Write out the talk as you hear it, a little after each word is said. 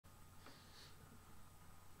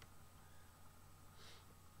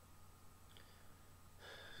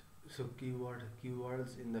So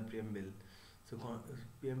keywords in the preamble. So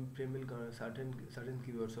preamble certain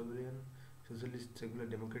keywords: sovereign, socialist, secular,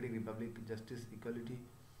 democratic, republic, justice, equality,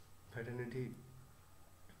 fraternity.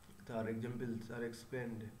 The examples are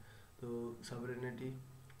explained. So sovereignty.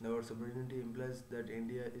 The word sovereignty implies that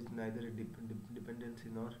India is neither a dependency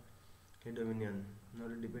nor a dominion,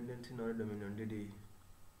 nor a dependency nor a dominion. DD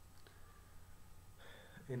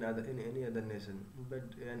in any other nation, but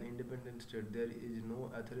an independent state. There is no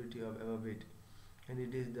authority above it, and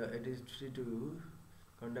it is free to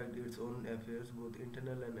conduct its own affairs, both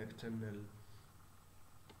internal and external.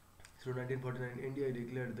 Through 1949, India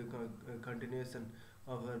declared the continuation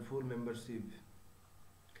of her full membership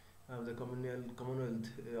of the Commonwealth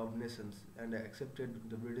of Nations and accepted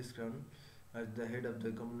the British Crown as the head of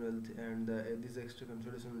the Commonwealth. And this extra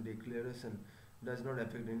constitutional declaration does not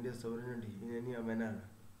affect India's sovereignty in any manner.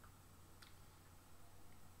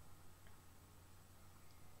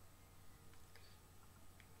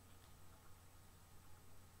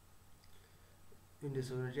 India's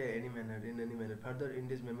sovereignty in any manner. Further,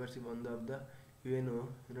 India's membership on of the UNO,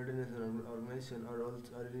 United Nations Organization,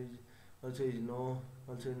 also is no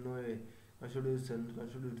also in no way constitutes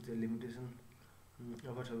a limitation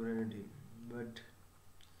of our sovereignty. But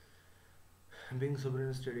being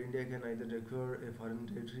sovereign state, India can either acquire a foreign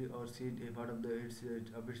territory or cede a part of its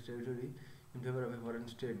territory in favor of a foreign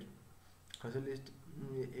state. Socialist,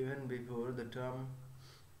 even before the term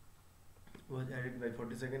was added by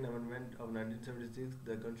 42nd Amendment of 1976,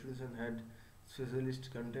 the Constitution had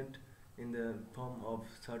socialist content in the form of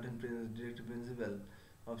certain direct principle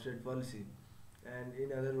of state policy. And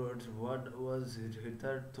in other words, what was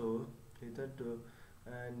hitherto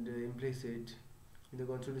and implicit in the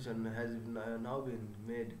Constitution has now been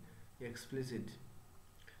made explicit.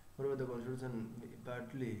 Moreover, the Constitution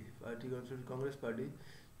Congress Party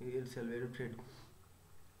itself adopted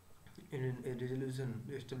in a resolution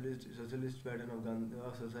established socialist pattern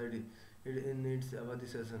of society in its Avadi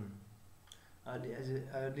session early as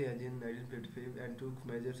in 1955 and took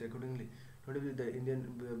measures accordingly. Notably, the Indian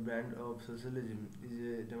brand of socialism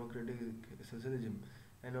is a democratic socialism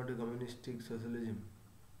and not a communistic socialism.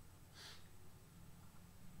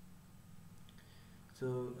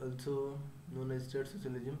 So, also known as state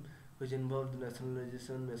socialism, which involved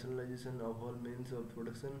nationalization of all means of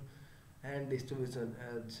production and distribution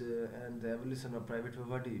and the abolition of private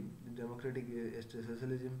property. The democratic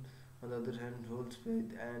socialism, on the other hand, holds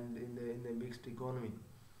faith and in a mixed economy,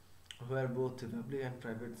 where both the public and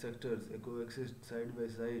private sectors coexist side by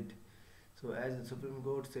side. So, as the Supreme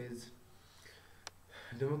Court says,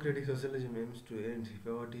 democratic socialism aims to end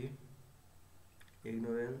poverty,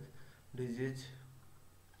 ignorance, disease,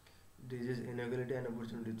 inequality, and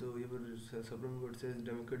opportunity. So, here Supreme Court says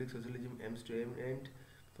democratic socialism aims to end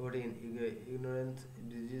poverty, ignorance,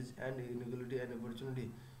 disease, and inequality and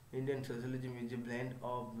opportunity. Indian socialism is a blend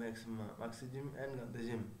of Marxism and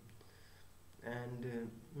Gandhism, and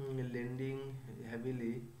lending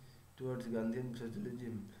heavily towards Gandhian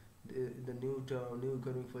socialism. The new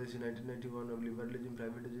economic policy 1991 of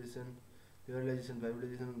liberalization,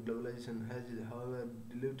 privatization, globalization has, however,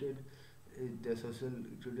 diluted the social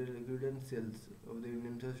credentials of the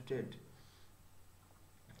Union state.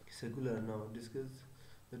 Secular, now discuss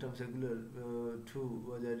the term secular. Two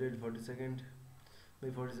was added 42nd by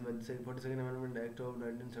 42nd Amendment Act of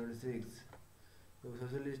 1976. So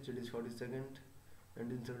socialist, it is 42nd,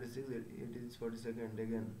 1976 it is 42nd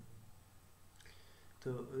again.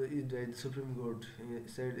 So the Supreme Court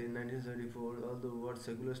said in 1974, although words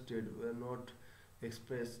secular state were not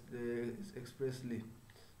expressly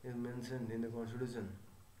mentioned in the Constitution,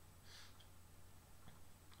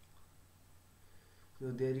 so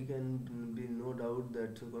there can be no doubt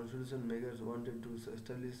that the Constitution makers wanted to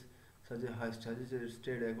establish such a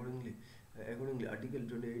state accordingly. Article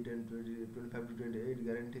 28 and 25 to 28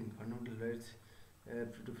 guaranteeing fundamental rights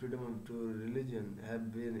to freedom to religion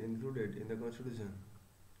have been included in the Constitution.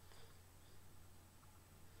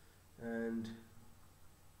 And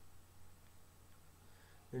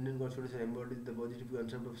the Indian Constitution embodies the positive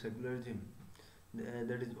concept of secularism.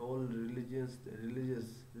 That is, all religions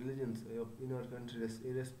in our country,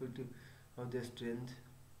 irrespective of their strength,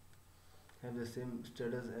 have the same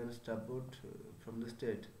status and support from the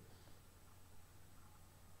state.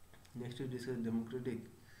 Next, we discuss democratic.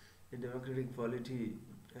 A democratic polity,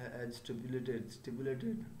 as stipulated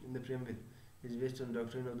in the preamble, is based on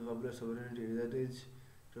doctrine of the popular sovereignty, that is,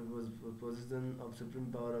 possession of supreme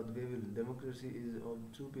power of the people. Democracy is of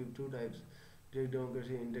two types: direct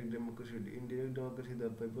democracy, indirect democracy. In direct democracy, the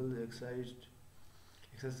people exercise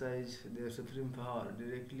their supreme power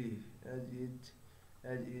directly, as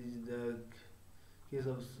is the case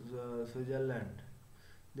of Switzerland,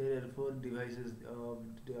 there are four devices of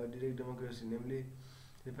direct democracy, namely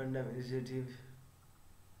referendum, initiative,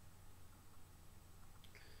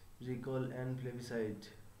 recall, and plebiscite.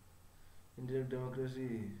 Indirect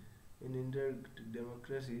democracy. In indirect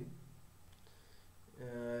democracy,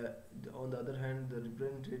 on the other hand, the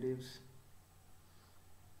representatives.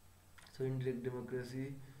 So in indirect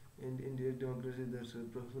democracy, the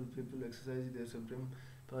people exercise their supreme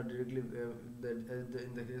power directly.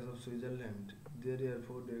 In the case of Switzerland, there are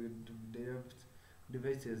four direct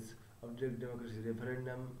devices of direct democracy: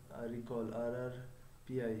 referendum, recall,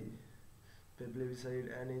 RRPI, plebiscite,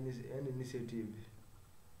 and an initiative.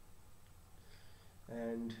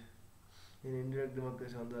 And in indirect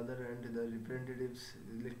democracy, on the other hand, the representatives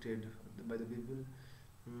elected by the people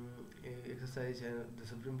exercise the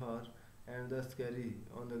supreme power and thus carry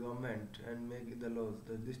on the government and make the laws.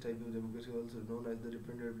 This type of democracy, also known as the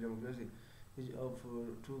representative democracy, is of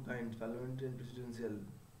two kinds: parliamentary and presidential.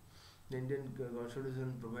 The Indian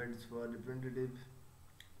Constitution provides for representative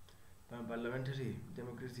parliamentary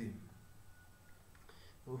democracy,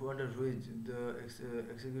 under which the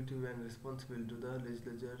executive and responsible to the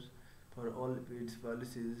legislature for all its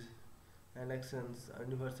policies and actions,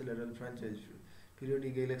 universal adult franchise,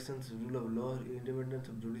 periodic elections, rule of law, independence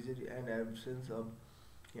of judiciary, and absence of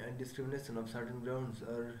discrimination of certain grounds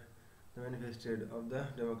are the manifested of the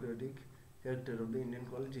democratic character of the Indian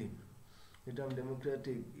polity. The term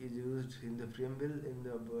democratic is used in the preamble in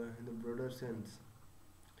the broader sense,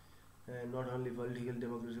 and not only political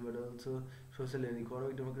democracy but also social and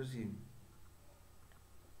economic democracy.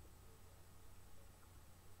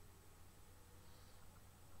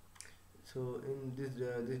 So, in this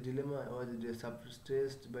dilemma was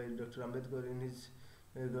stressed by Dr. Ambedkar in his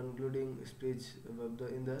concluding speech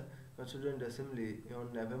in the Constituent Assembly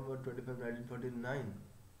on November 25, 1949.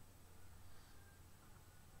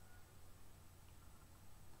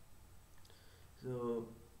 So,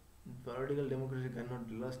 political democracy cannot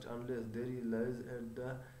last unless there lies at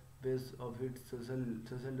the base of its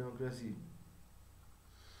social democracy.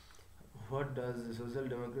 What does social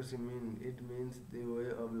democracy mean? It means the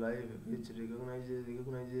way of life which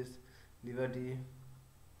recognizes liberty,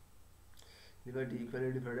 equality,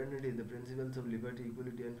 fraternity. The principles of liberty,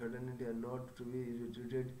 equality, and fraternity are not to be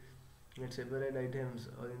treated as separate items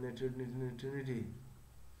or in a trinity.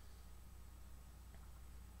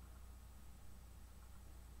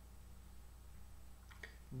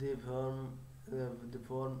 They form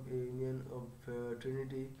a union of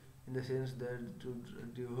trinity in the sense that to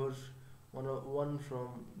divorce one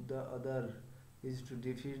from the other is to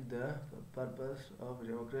defeat the purpose of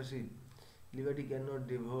democracy. Liberty cannot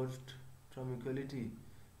be divorced from equality.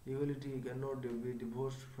 Equality cannot be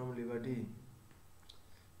divorced from liberty.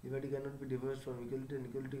 Liberty cannot be divorced from equality, and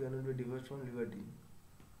equality cannot be divorced from liberty.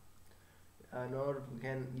 Nor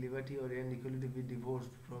can liberty or equality be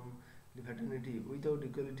divorced from the fraternity. Without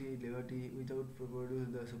equality, liberty, without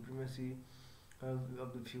the supremacy of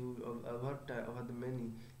the few, over the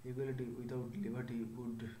many, equality without liberty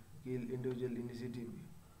would kill individual initiative.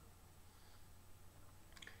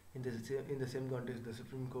 In the same context, the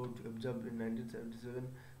Supreme Court observed in 1977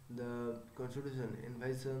 the Constitution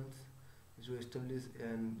envisions to establish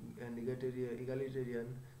an egalitarian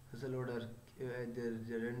social order as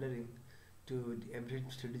the rendering to every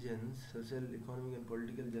citizen social, economic, and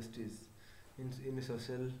political justice in a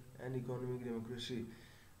social and economic democracy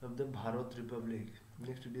of the Bharat Republic.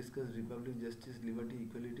 Next, we discuss Republic, justice, liberty,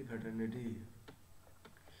 equality, fraternity.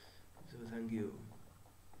 So, thank you.